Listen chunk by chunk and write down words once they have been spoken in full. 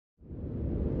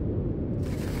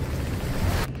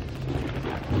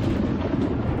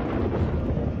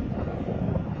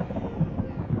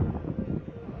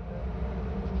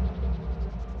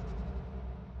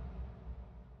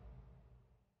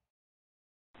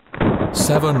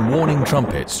7 warning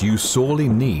trumpets you sorely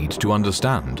need to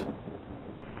understand.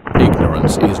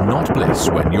 Ignorance is not bliss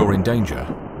when you're in danger.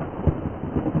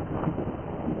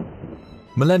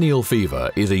 Millennial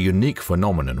fever is a unique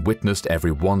phenomenon witnessed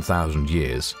every 1,000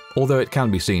 years, although it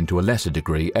can be seen to a lesser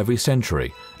degree every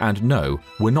century, and no,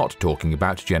 we're not talking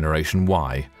about Generation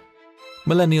Y.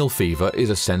 Millennial fever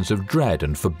is a sense of dread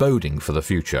and foreboding for the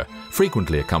future,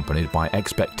 frequently accompanied by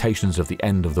expectations of the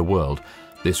end of the world.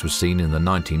 This was seen in the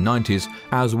 1990s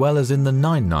as well as in the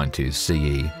 990s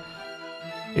CE.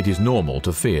 It is normal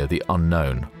to fear the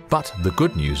unknown, but the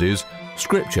good news is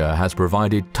Scripture has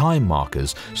provided time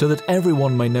markers so that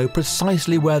everyone may know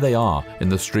precisely where they are in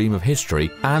the stream of history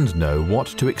and know what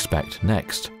to expect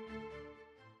next.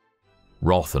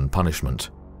 Wrath and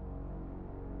punishment.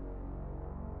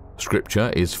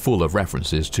 Scripture is full of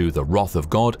references to the wrath of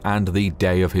God and the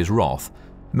day of his wrath.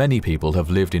 Many people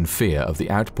have lived in fear of the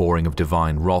outpouring of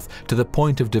divine wrath to the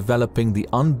point of developing the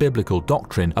unbiblical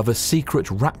doctrine of a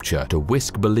secret rapture to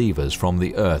whisk believers from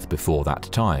the earth before that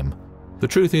time. The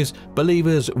truth is,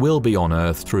 believers will be on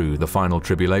earth through the final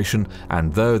tribulation,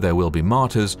 and though there will be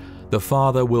martyrs, the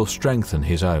Father will strengthen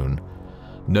his own.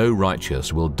 No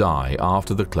righteous will die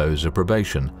after the close of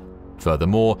probation.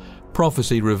 Furthermore,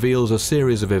 prophecy reveals a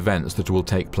series of events that will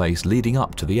take place leading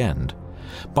up to the end.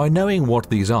 By knowing what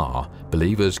these are,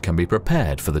 believers can be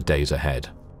prepared for the days ahead.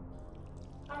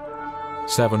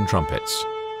 7 trumpets.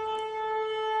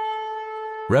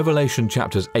 Revelation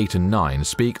chapters 8 and 9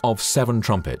 speak of 7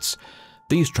 trumpets.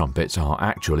 These trumpets are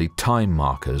actually time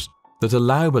markers that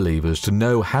allow believers to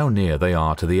know how near they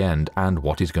are to the end and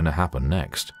what is going to happen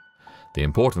next. The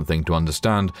important thing to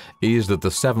understand is that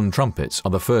the 7 trumpets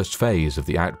are the first phase of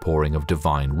the outpouring of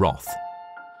divine wrath.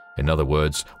 In other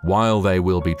words, while they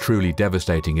will be truly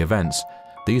devastating events,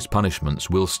 these punishments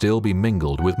will still be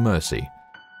mingled with mercy.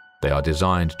 They are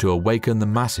designed to awaken the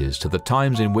masses to the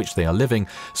times in which they are living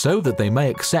so that they may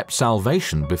accept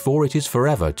salvation before it is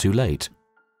forever too late.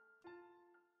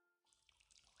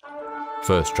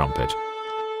 First trumpet.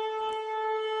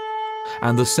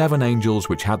 And the 7 angels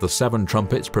which had the 7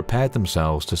 trumpets prepared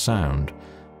themselves to sound.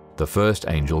 The first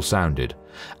angel sounded,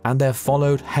 and there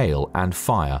followed hail and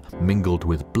fire mingled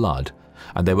with blood,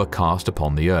 and they were cast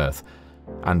upon the earth.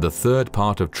 And the third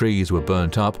part of trees were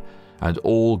burnt up, and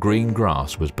all green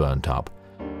grass was burnt up.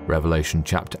 Revelation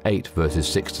chapter 8 verses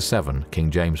 6 to 7,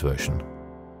 King James Version.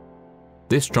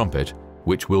 This trumpet,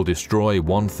 which will destroy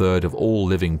 1/3 of all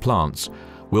living plants,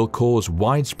 will cause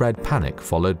widespread panic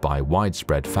followed by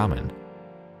widespread famine.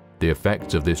 The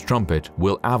effects of this trumpet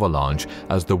will avalanche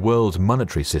as the world's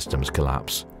monetary systems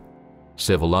collapse.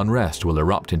 Civil unrest will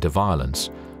erupt into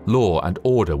violence. Law and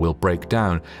order will break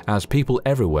down as people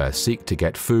everywhere seek to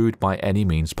get food by any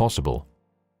means possible.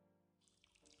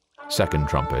 Second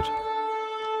trumpet.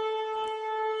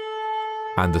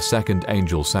 And the second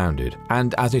angel sounded,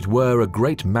 and as it were a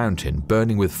great mountain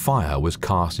burning with fire was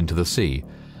cast into the sea,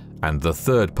 and the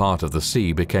third part of the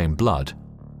sea became blood.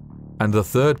 And the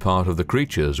third part of the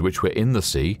creatures which were in the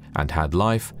sea and had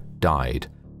life died.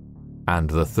 And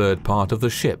the third part of the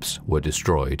ships were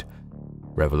destroyed.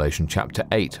 Revelation chapter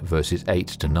 8 verses 8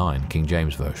 to 9, King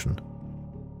James Version.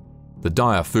 The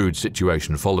dire food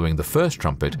situation following the first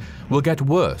trumpet will get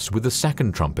worse with the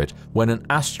second trumpet when an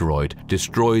asteroid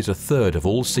destroys 1/3 of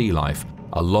all sea life,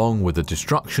 along with the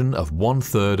destruction of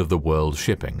 1/3 of the world's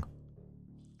shipping.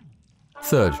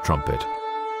 Third trumpet.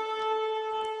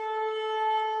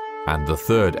 And the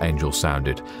third angel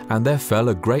sounded, and there fell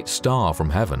a great star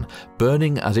from heaven,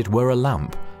 burning as it were a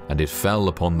lamp, and it fell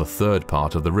upon the third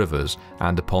part of the rivers,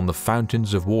 and upon the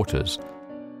fountains of waters.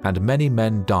 And many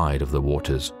men died of the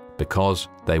waters, because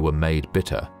they were made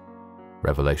bitter.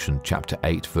 Revelation chapter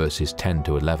 8 verses 10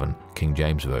 to 11, King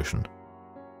James Version.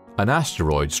 An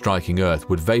asteroid striking Earth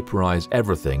would vaporize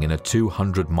everything in a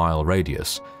 200-mile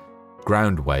radius.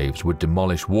 Ground waves would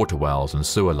demolish water wells and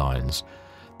sewer lines.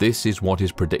 This is what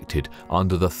is predicted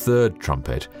under the third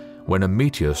trumpet, when a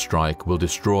meteor strike will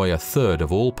destroy 1/3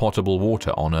 of all potable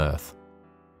water on Earth.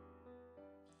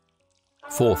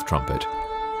 Fourth trumpet.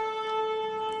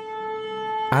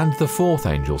 And the fourth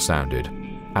angel sounded,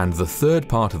 and the third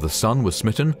part of the sun was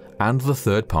smitten, and the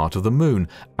third part of the moon,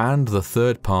 and the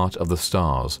third part of the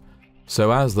stars. So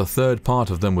as the third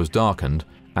part of them was darkened,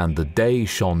 and the day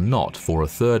shone not for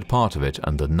 1/3 part of it,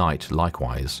 and the night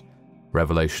likewise.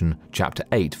 Revelation chapter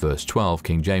 8 verse 12,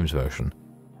 King James Version.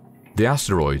 The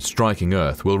asteroid striking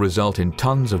Earth will result in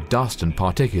tons of dust and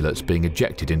particulates being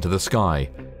ejected into the sky.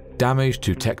 Damage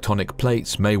to tectonic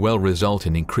plates may well result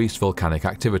in increased volcanic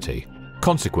activity.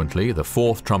 Consequently, the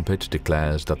fourth trumpet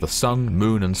declares that the sun,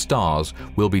 moon and stars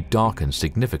will be darkened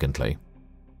significantly.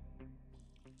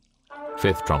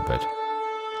 Fifth trumpet.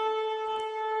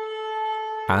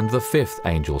 And the fifth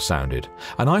angel sounded,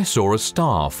 and I saw a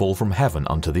star fall from heaven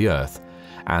unto the earth,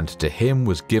 and to him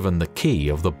was given the key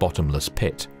of the bottomless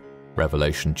pit.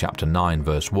 Revelation chapter 9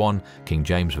 verse 1, King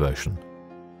James Version.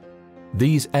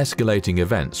 These escalating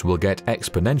events will get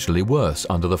exponentially worse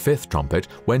under the fifth trumpet,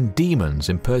 when demons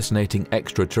impersonating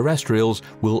extraterrestrials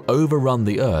will overrun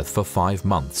the earth for 5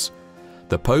 months.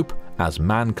 The Pope, as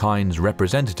mankind's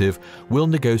representative, will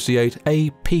negotiate a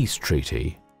peace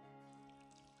treaty.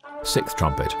 Sixth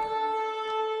trumpet.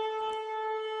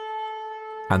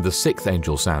 And the sixth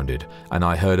angel sounded, and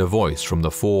I heard a voice from the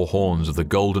 4 horns of the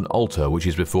golden altar which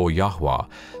is before Yahushua,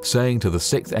 saying to the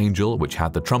sixth angel which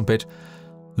had the trumpet,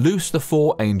 Loose the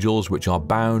 4 angels which are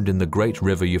bound in the great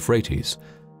river Euphrates.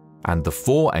 And the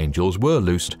 4 angels were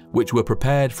loosed, which were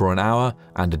prepared for an hour,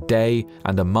 and a day,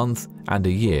 and a month, and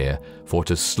a year, for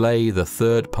to slay the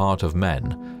 3rd part of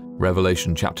men.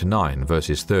 Revelation chapter 9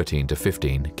 verses 13 to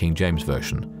 15, King James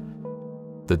Version.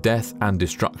 The death and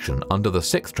destruction under the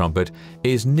sixth trumpet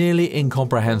is nearly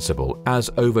incomprehensible, as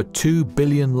over 2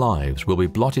 billion lives will be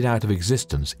blotted out of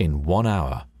existence in 1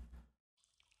 hour.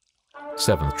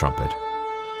 Seventh trumpet.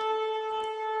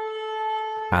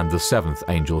 And the seventh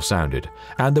angel sounded,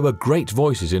 and there were great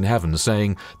voices in heaven,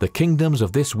 saying, The kingdoms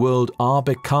of this world are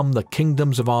become the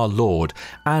kingdoms of our Lord,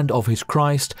 and of his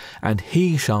Christ, and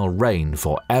he shall reign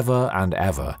for ever and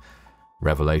ever.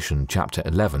 Revelation chapter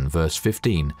 11 verse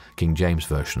 15, King James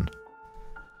Version.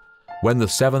 When the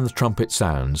seventh trumpet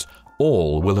sounds,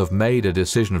 all will have made a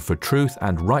decision for truth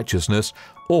and righteousness,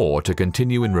 or to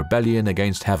continue in rebellion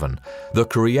against heaven. The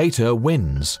Creator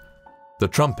wins. The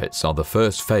trumpets are the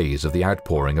first phase of the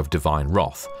outpouring of divine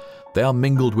wrath. They are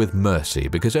mingled with mercy,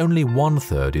 because only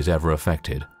 1/3 is ever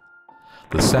affected.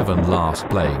 The 7 last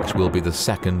plagues will be the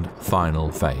second, final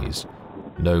phase.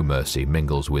 No mercy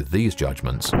mingles with these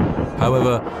judgments.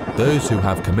 However, those who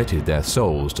have committed their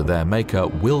souls to their Maker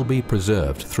will be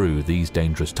preserved through these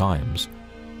dangerous times.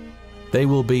 They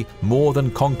will be more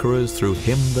than conquerors through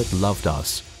him that loved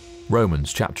us.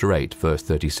 Romans chapter 8 verse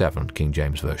 37, King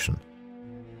James Version.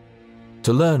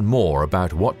 To learn more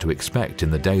about what to expect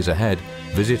in the days ahead,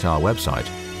 visit our website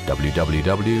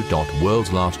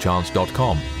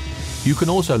www.worldslastchance.com. You can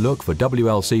also look for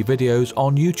WLC videos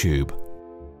on YouTube.